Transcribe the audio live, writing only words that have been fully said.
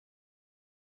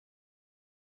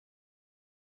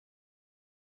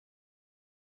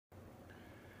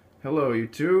Hello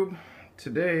YouTube.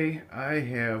 Today I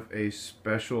have a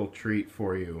special treat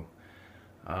for you.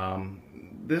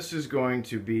 This is going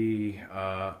to be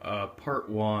a part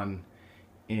one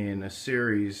in a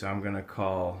series I'm going to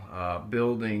call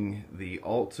Building the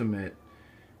Ultimate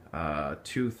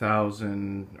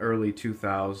 2000, early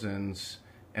 2000s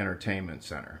Entertainment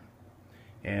Center.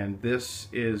 And this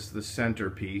is the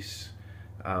centerpiece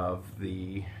of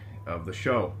the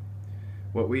show.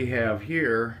 What we have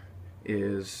here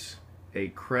is a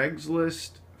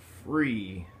Craigslist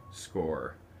free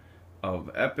score of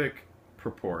epic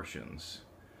proportions.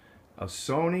 A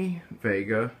Sony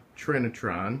VEGA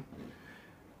Trinitron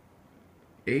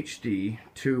HD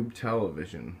tube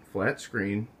television, flat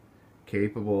screen,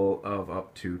 capable of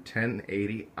up to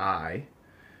 1080i.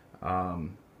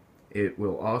 It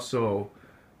will also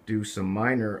do some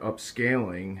minor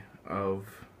upscaling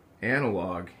of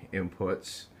analog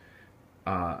inputs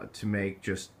to make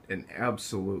just an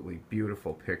absolutely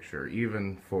beautiful picture,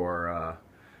 even for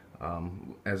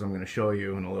as I'm going to show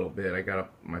you in a little bit. I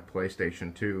got my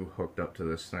PlayStation 2 hooked up to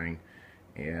this thing,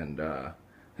 and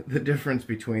the difference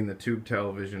between the tube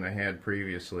television I had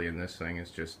previously and this thing is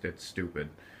just, it's stupid.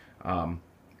 I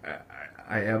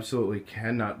absolutely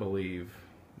cannot believe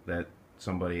that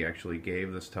somebody actually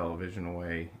gave this television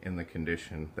away in the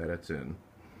condition that it's in.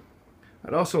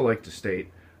 I'd also like to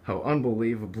state how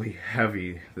unbelievably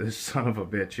heavy this son of a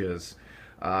bitch is.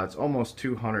 It's almost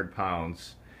 200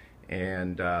 pounds,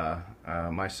 and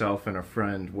myself and a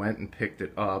friend went and picked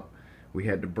it up. We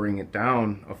had to bring it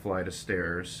down a flight of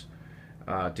stairs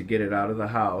to get it out of the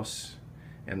house,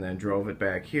 and then drove it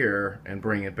back here and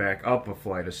bring it back up a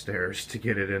flight of stairs to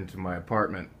get it into my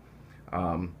apartment.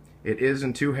 It is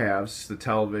in two halves, the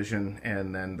television,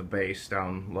 and then the base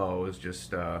down low is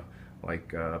just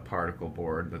like a particle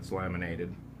board that's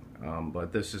laminated.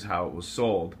 But this is how it was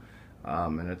sold,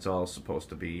 and it's all supposed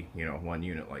to be, you know, one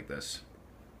unit like this.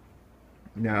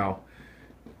 Now,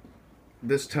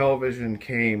 this television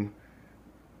came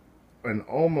in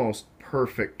almost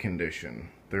perfect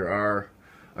condition. There are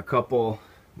a couple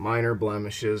minor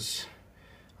blemishes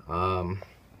on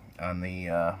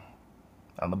the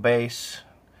base.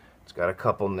 It's got a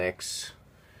couple nicks,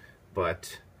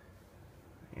 but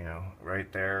you know,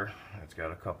 right there, it's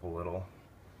got a couple little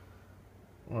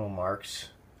marks.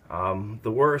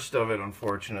 The worst of it,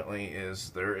 unfortunately,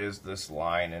 is there is this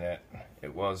line in it.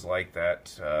 It was like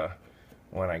that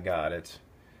when I got it,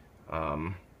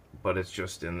 but it's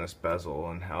just in this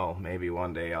bezel, and hell, maybe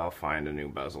one day I'll find a new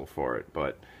bezel for it.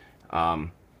 But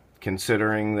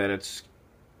considering that it's,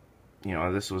 you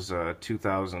know, this was a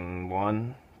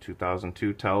 2001,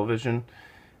 2002 television,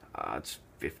 it's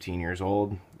 15 years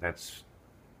old, that's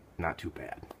not too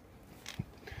bad.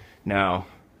 Now,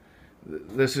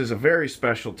 this is a very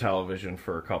special television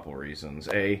for a couple reasons.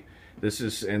 A, this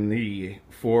is in the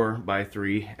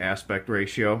 4:3 aspect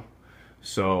ratio,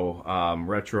 so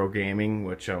retro gaming,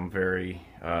 which I'm very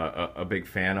a big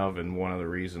fan of, and one of the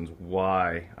reasons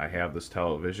why I have this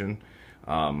television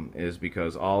is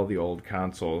because all the old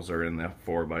consoles are in the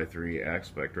 4:3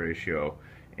 aspect ratio,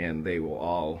 and they will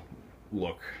all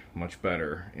look much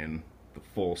better in the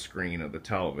full screen of the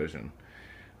television,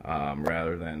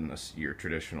 rather than your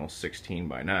traditional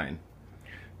 16:9.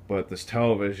 But this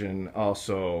television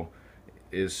also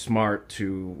is smart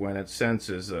to, when it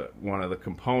senses that one of the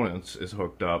components is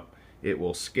hooked up, it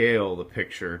will scale the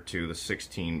picture to the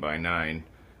 16:9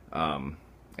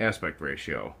 aspect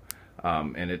ratio.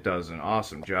 And it does an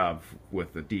awesome job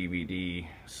with the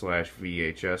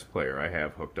DVD/VHS player I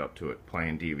have hooked up to it,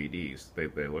 playing DVDs.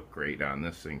 They look great on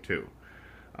this thing too.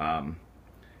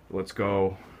 Let's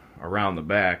go around the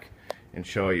back and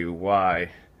show you why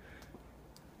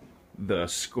the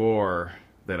score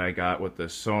that I got with the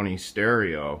Sony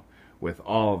stereo, with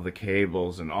all of the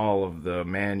cables and all of the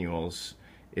manuals,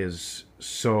 is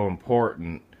so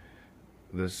important,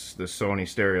 the Sony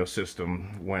stereo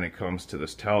system, when it comes to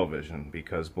this television,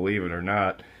 because believe it or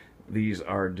not, these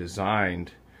are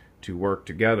designed to work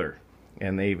together,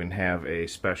 and they even have a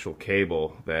special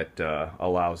cable that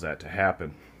allows that to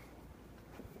happen.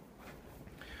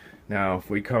 Now, if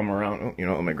we come around, you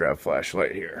know, let me grab a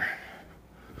flashlight here.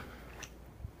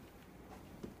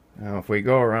 Now, if we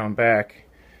go around back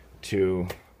to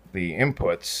the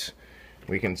inputs,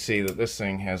 we can see that this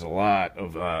thing has a lot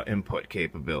of input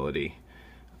capability.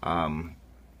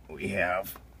 We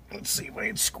have, let's see if I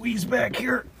can squeeze back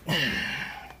here.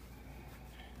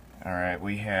 Alright,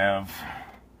 we have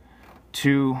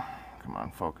two, come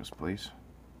on, focus please,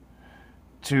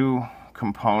 two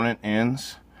component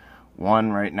ends.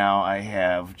 One right now I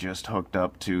have just hooked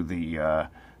up to the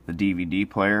DVD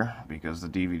player, because the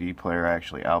DVD player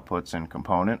actually outputs in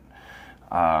component.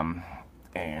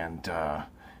 And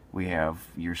we have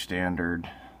your standard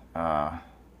aux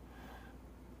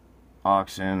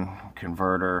in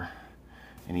converter,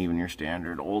 and even your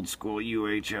standard old school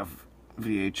UHF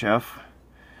VHF.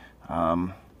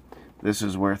 This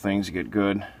is where things get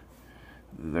good.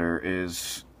 There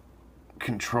is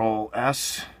Control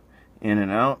S in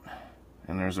and out,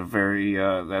 and there's a very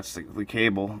that's the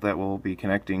cable that will be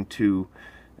connecting to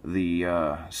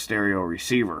the stereo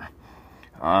receiver.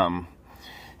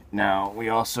 Now we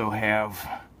also have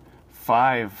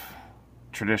 5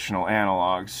 traditional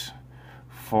analogs,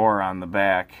 4 on the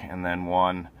back and then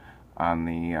 1 on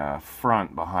the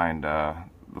front behind the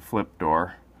flip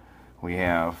door. We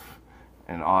have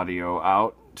an audio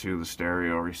out to the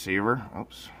stereo receiver,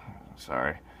 oops,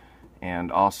 sorry, and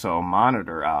also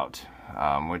monitor out,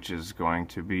 which is going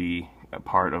to be a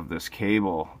part of this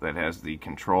cable that has the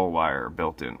control wire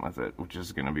built in with it, which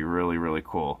is going to be really, really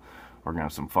cool. We're going to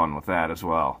have some fun with that as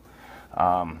well.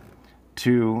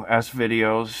 2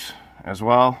 S-videos as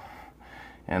well,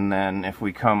 and then if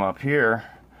we come up here,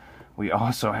 we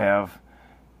also have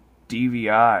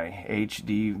DVI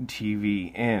HD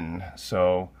TV in,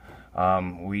 so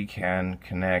we can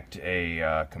connect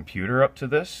a computer up to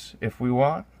this if we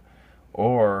want,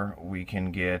 or we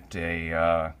can get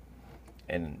a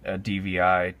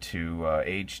DVI to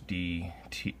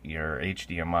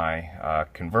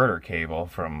HDMI converter cable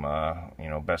from you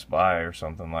know, Best Buy or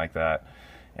something like that,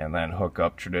 and then hook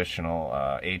up traditional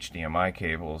HDMI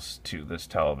cables to this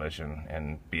television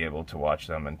and be able to watch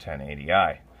them in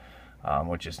 1080i,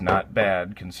 which is not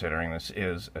bad considering this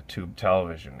is a tube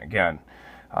television. Again,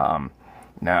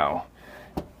 now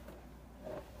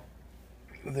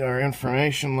our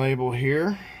information label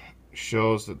here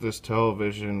shows that this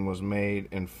television was made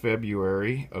in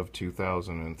February of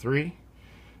 2003.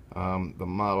 The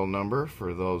model number,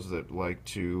 for those that like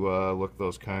to look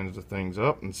those kinds of things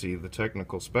up and see the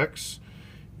technical specs,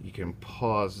 you can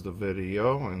pause the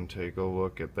video and take a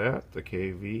look at that, the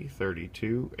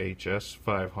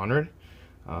KV-32HS500.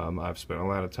 I've spent a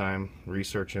lot of time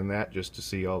researching that just to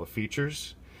see all the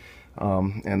features.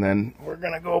 And then we're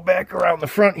going to go back around the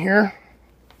front here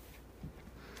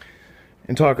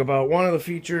and talk about one of the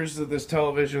features of this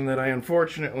television that I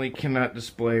unfortunately cannot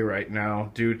display right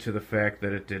now due to the fact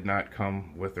that it did not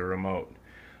come with a remote.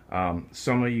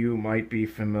 Some of you might be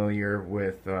familiar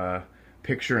with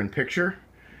picture-in-picture.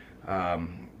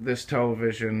 This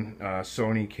television,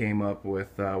 Sony came up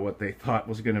with what they thought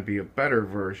was going to be a better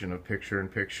version of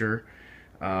picture-in-picture,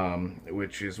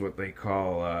 which is what they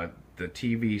call the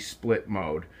TV split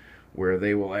mode, where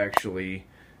they will actually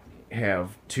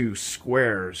have 2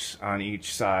 squares on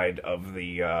each side of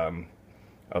the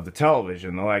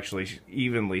television. They'll actually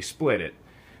evenly split it,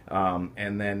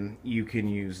 and then you can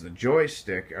use the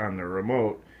joystick on the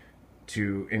remote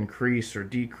to increase or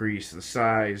decrease the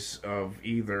size of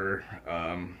either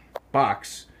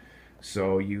box,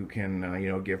 so you can you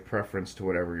know, give preference to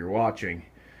whatever you're watching.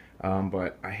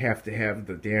 But I have to have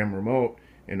the damn remote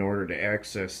in order to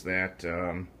access that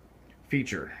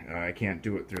feature. I can't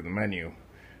do it through the menu.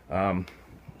 I've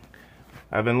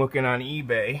been looking on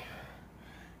eBay,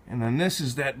 and then this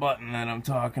is that button that I'm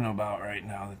talking about right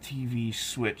now, the TV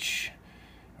switch,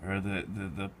 or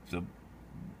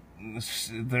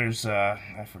there's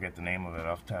I forget the name of it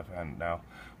off the top of my head now,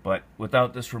 but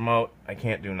without this remote I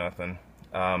can't do nothing.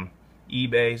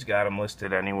 eBay's got them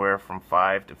listed anywhere from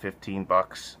 $5 to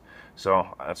 $15, so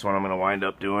that's what I'm going to wind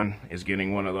up doing, is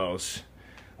getting one of those.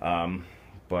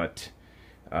 But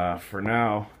for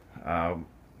now,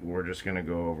 we're just going to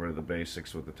go over the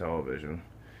basics with the television.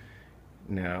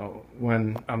 Now,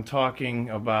 when I'm talking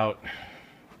about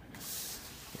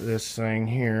this thing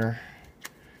here,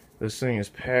 this thing is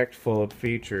packed full of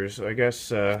features. I guess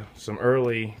some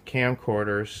early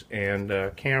camcorders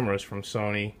and cameras from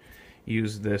Sony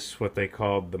used this, what they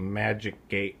called the Magic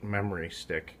Gate memory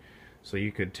stick. So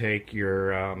you could take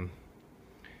your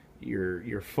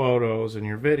photos and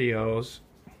your videos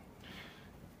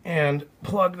and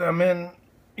plug them in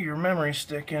your memory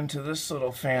stick into this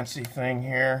little fancy thing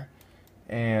here,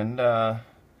 and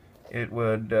it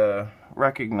would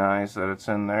recognize that it's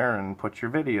in there and put your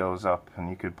videos up, and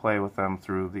you could play with them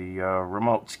through the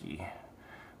remote ski.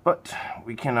 But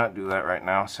we cannot do that right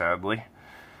now, sadly.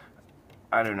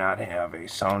 I do not have a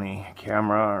Sony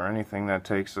camera or anything that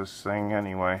takes this thing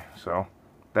anyway, so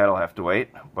that'll have to wait.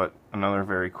 But another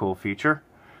very cool feature.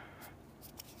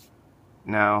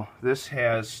 Now, this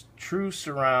has True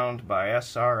Surround by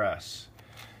SRS.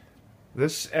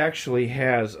 This actually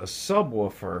has a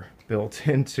subwoofer built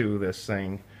into this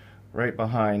thing right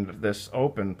behind this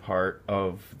open part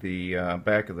of the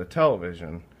back of the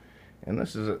television. And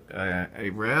this is a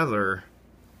rather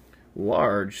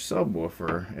large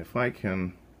subwoofer. If I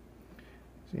can,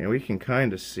 you know, we can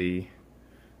kind of see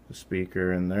the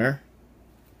speaker in there.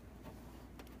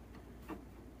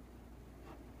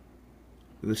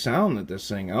 The sound that this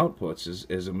thing outputs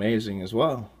is amazing as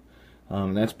well.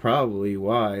 That's probably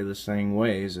why this thing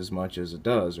weighs as much as it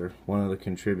does, or one of the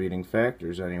contributing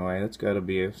factors anyway. That's got to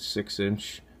be a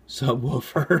 6-inch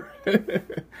subwoofer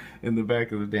in the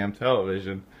back of the damn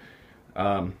television.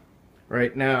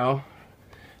 Right now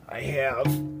I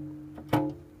have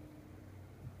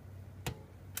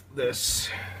this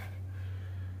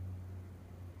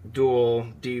dual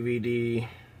DVD.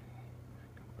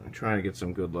 I'm trying to get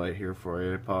some good light here for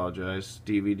you, I apologize.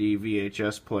 DVD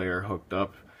VHS player hooked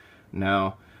up.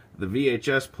 Now the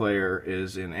VHS player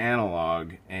is in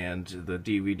analog and the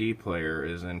DVD player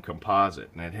is in composite,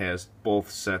 and it has both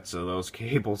sets of those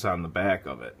cables on the back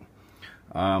of it.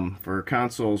 For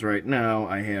consoles right now,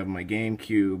 I have my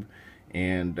GameCube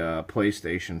and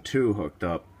PlayStation 2 hooked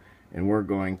up, and we're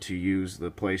going to use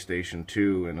the PlayStation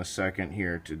 2 in a second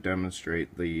here to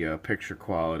demonstrate the picture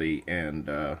quality and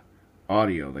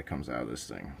audio that comes out of this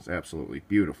thing. It's absolutely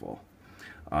beautiful.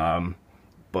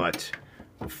 But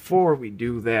before we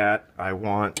do that, I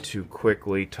want to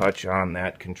quickly touch on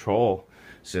that control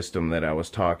system that I was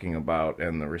talking about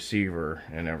and the receiver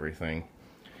and everything.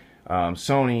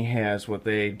 Sony has what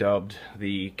they dubbed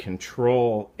the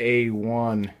Control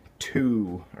A12,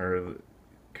 or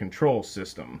control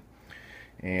system.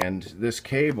 And this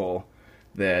cable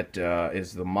that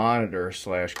is the monitor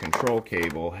slash control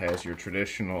cable has your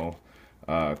traditional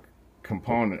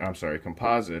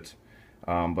composite,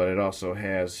 but it also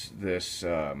has this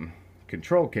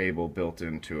control cable built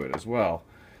into it as well.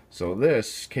 So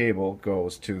this cable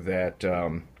goes to that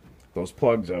those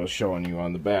plugs I was showing you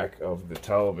on the back of the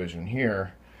television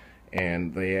here,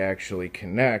 and they actually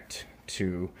connect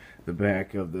to the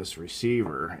back of this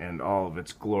receiver and all of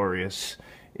its glorious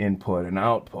input and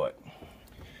output.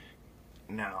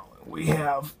 Now we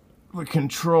have the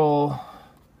control,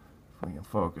 if we can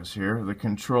focus here, the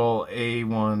Control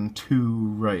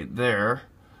A12 right there,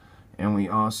 and we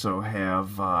also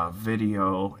have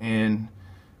video in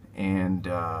and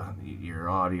your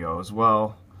audio as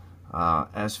well,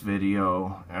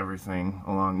 S-video, everything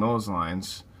along those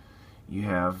lines. You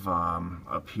have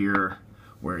up here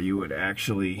where you would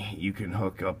actually, you can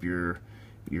hook up your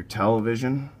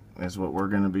television, is what we're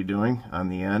going to be doing on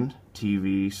the end.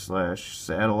 TV slash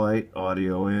satellite,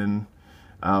 audio in,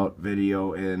 out,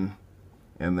 video in,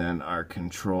 and then our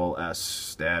Control S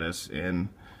status in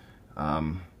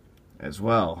as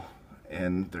well.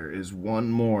 And there is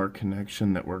one more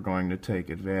connection that we're going to take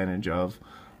advantage of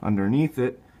underneath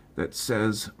it that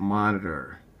says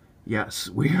monitor. Yes,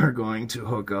 we are going to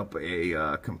hook up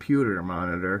a computer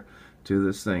monitor to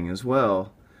this thing as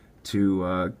well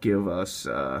to give us,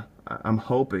 I'm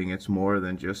hoping it's more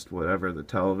than just whatever the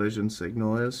television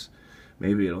signal is.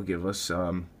 Maybe it'll give us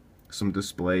some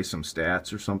display, some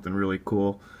stats or something really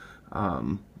cool,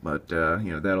 but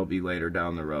you know, that'll be later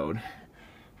down the road.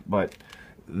 But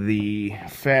the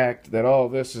fact that all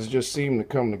this has just seemed to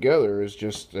come together is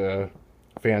just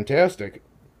fantastic.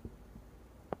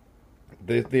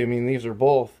 I mean, these are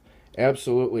both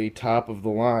absolutely top of the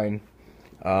line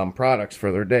products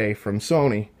for their day from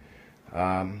Sony.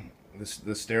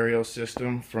 The stereo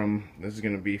system this is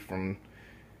going to be from,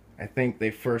 I think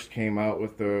they first came out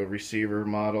with the receiver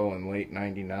model in late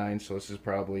 '99, so this is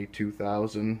probably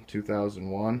 2000,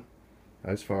 2001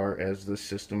 as far as this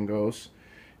system goes,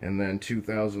 and then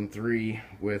 2003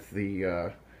 with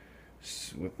the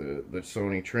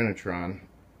Sony Trinitron.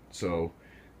 So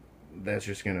that's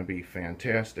just going to be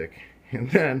fantastic. And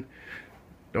then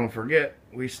don't forget,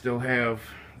 we still have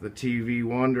the TV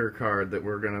Wonder card that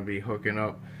we're going to be hooking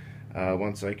up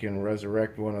once I can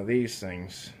resurrect one of these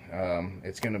things.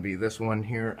 It's going to be this one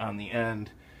here on the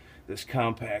end. This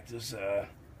compact is a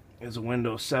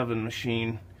Windows 7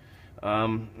 machine.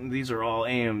 These are all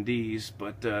AMDs,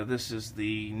 but this is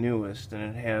the newest,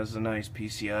 and it has a nice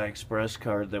PCI Express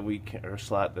card that or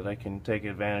slot that I can take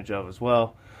advantage of as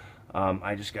well.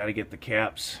 I just got to get the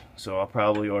caps, so I'll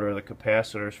probably order the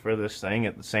capacitors for this thing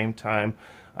at the same time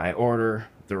I order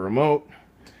the remote.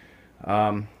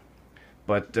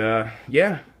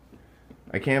 Yeah,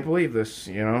 I can't believe this,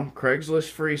 you know.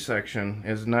 Craigslist free section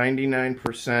is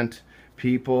 99%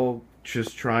 people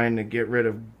just trying to get rid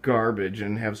of garbage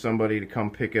and have somebody to come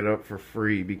pick it up for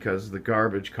free because the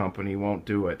garbage company won't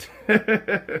do it.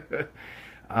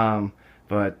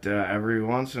 But every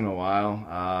once in a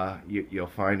while you'll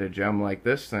find a gem like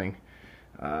this thing.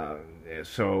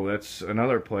 So that's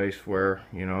another place where,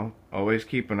 you know, always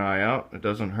keep an eye out. It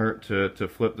doesn't hurt to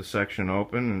flip the section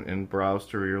open and browse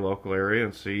through your local area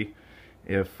and see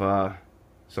if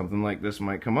something like this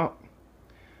might come up.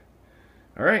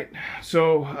 Alright,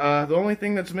 so the only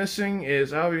thing that's missing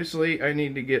is obviously I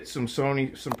need to get some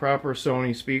proper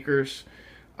Sony speakers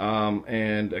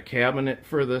and a cabinet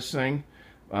for this thing.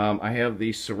 I have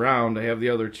the surround, I have the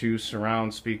other two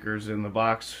surround speakers in the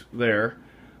box there.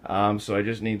 So I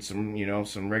just need some,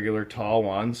 some regular tall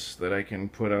ones that I can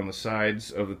put on the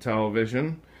sides of the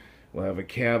television. We'll have a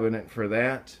cabinet for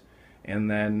that.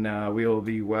 And then we will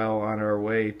be well on our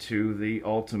way to the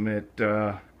ultimate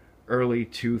early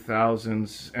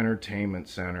 2000s entertainment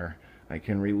center. I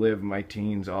can relive my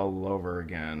teens all over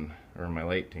again, or my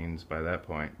late teens by that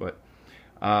point. But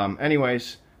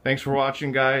anyways, thanks for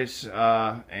watching, guys,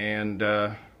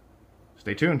 and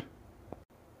stay tuned.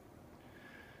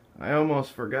 I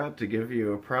almost forgot to give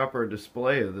you a proper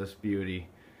display of this beauty.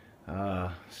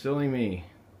 Silly me.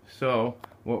 So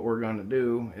what we're going to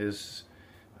do is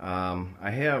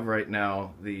I have right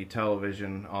now the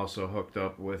television also hooked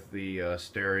up with the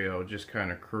stereo, just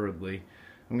kind of crudely.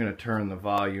 I'm going to turn the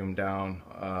volume down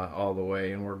all the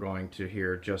way, and we're going to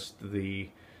hear just the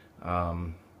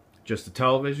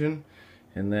television,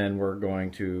 and then we're going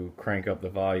to crank up the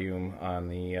volume on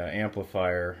the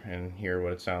amplifier and hear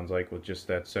what it sounds like with just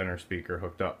that center speaker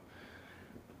hooked up.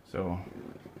 So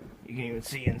you can even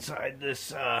see inside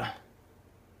this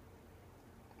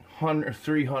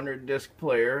 300 disc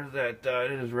player that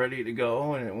it is ready to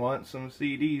go, and it wants some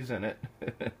CDs in it.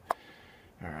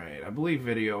 Alright, I believe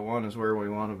video 1 is where we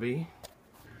want to be.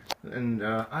 And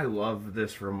I love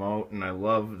this remote, and I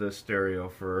love this stereo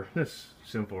for this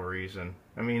simple reason.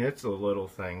 I mean, it's the little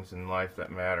things in life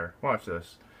that matter. Watch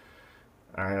this.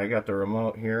 Alright, I got the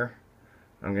remote here.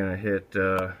 I'm going to hit,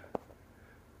 we're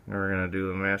going to do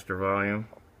the master volume.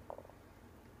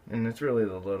 And it's really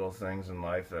the little things in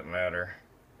life that matter.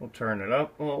 We'll turn it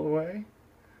up all the way,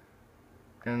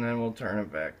 and then we'll turn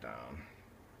it back down.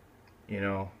 You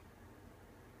know,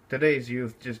 today's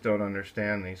youth just don't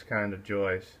understand these kind of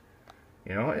joys.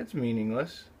 You know, it's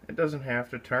meaningless. It doesn't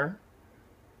have to turn,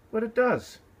 but it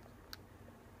does.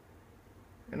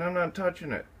 And I'm not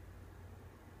touching it.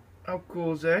 How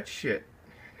cool is that shit?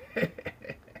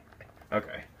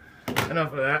 Okay,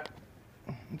 enough of that.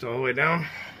 It's all the way down.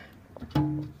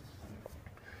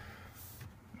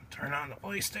 Turn on the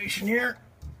PlayStation here.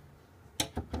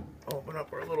 Open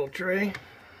up our little tray.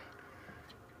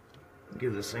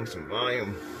 Give this thing some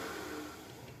volume.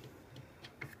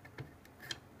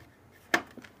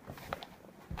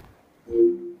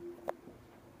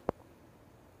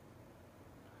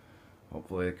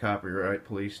 Hopefully the copyright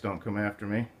police don't come after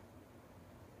me.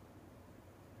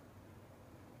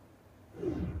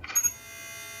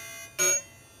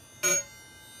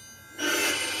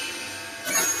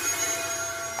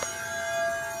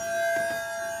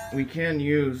 We can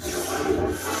use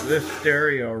this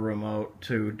stereo remote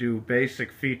to do basic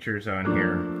features on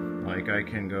here. Like I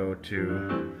can go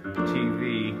to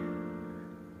TV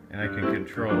and I can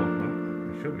control,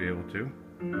 I should be able to.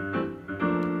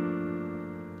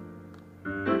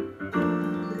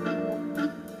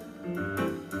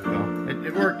 Well,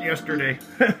 it worked yesterday.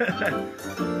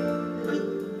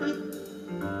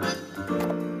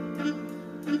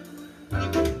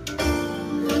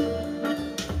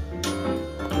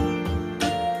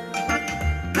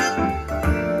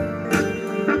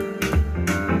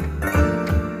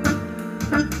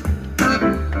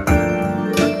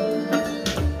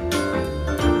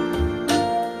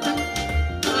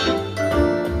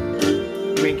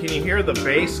 The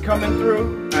bass coming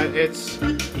through,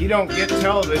 you don't get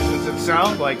televisions that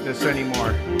sound like this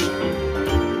anymore.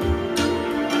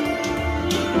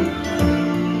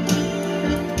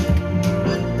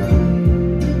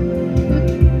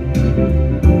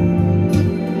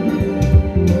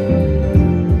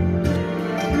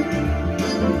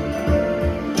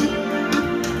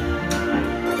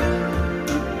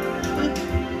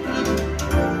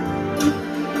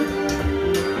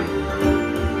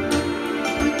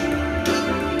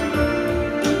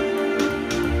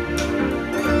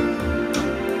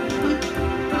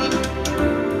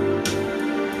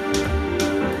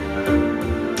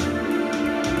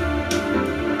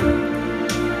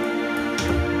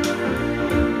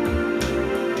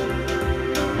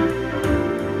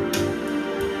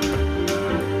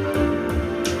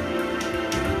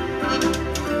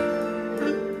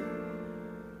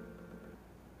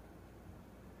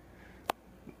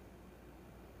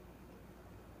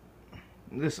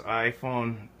 This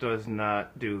iPhone does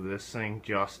not do this thing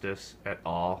justice at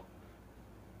all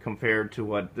compared to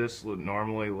what this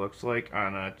normally looks like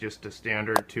on just a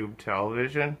standard tube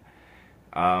television.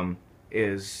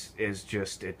 Is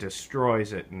just, it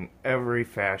destroys it in every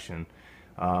fashion.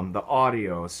 The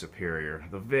audio is superior.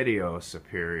 The video is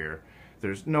superior.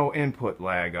 There's no input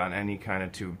lag on any kind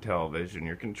of tube television.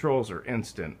 Your controls are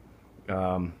instant.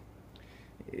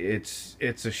 It's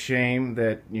a shame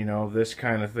that, you know, this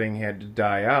kind of thing had to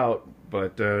die out,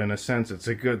 but in a sense it's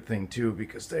a good thing too,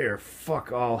 because they are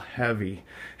fuck all heavy.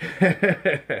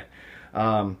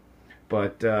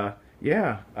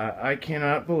 Yeah, I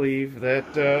cannot believe that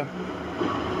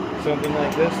something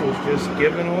like this was just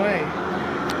given away.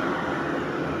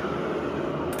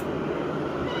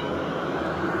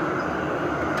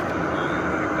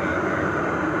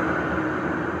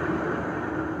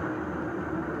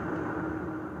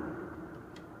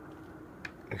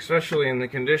 Especially in the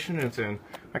condition it's in.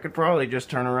 I could probably just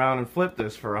turn around and flip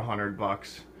this for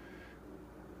 $100.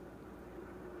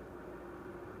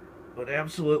 But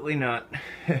absolutely not.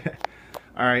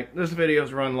 Alright, this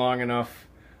video's run long enough.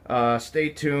 Stay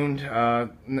tuned.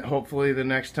 Hopefully the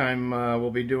next time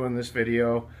we'll be doing this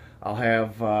video, I'll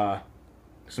have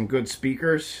some good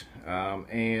speakers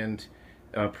and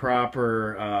a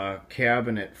proper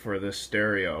cabinet for this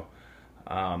stereo.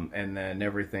 And then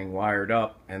everything wired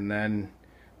up, and then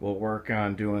we'll work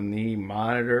on doing the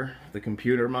monitor, the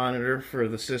computer monitor for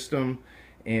the system,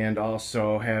 and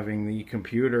also having the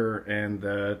computer and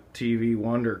the TV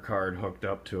Wonder card hooked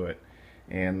up to it.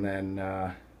 And then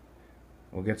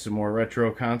we'll get some more retro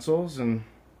consoles, and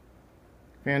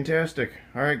fantastic.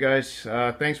 Alright guys,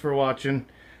 thanks for watching.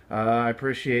 I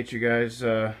appreciate you guys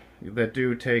that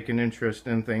do take an interest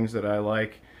in things that I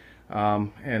like.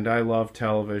 And I love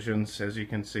televisions, as you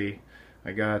can see.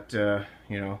 I got,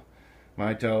 you know,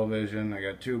 my television, I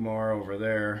got two more over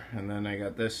there, and then I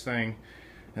got this thing,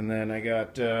 and then I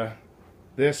got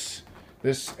this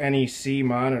NEC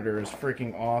monitor is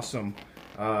freaking awesome.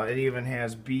 It even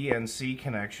has B and C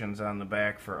connections on the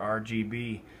back for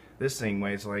RGB. This thing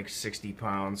weighs like 60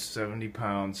 pounds, 70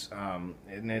 pounds,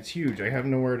 and it's huge. I have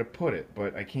nowhere to put it,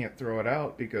 but I can't throw it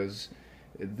out because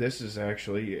this is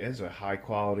a high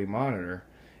quality monitor.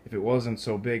 If it wasn't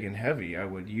so big and heavy, I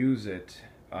would use it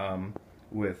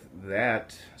with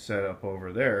that setup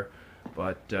over there,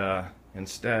 but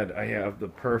instead I have the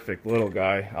perfect little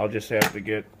guy. I'll just have to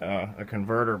get a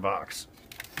converter box.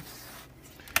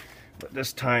 But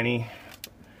this tiny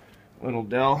little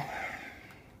Dell,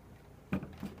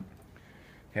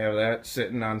 have that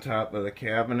sitting on top of the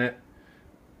cabinet,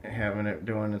 having it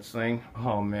doing its thing.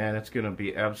 Oh man, it's gonna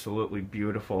be absolutely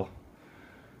beautiful.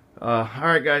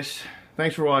 Alright guys,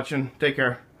 thanks for watching. Take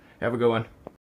care. Have a good one.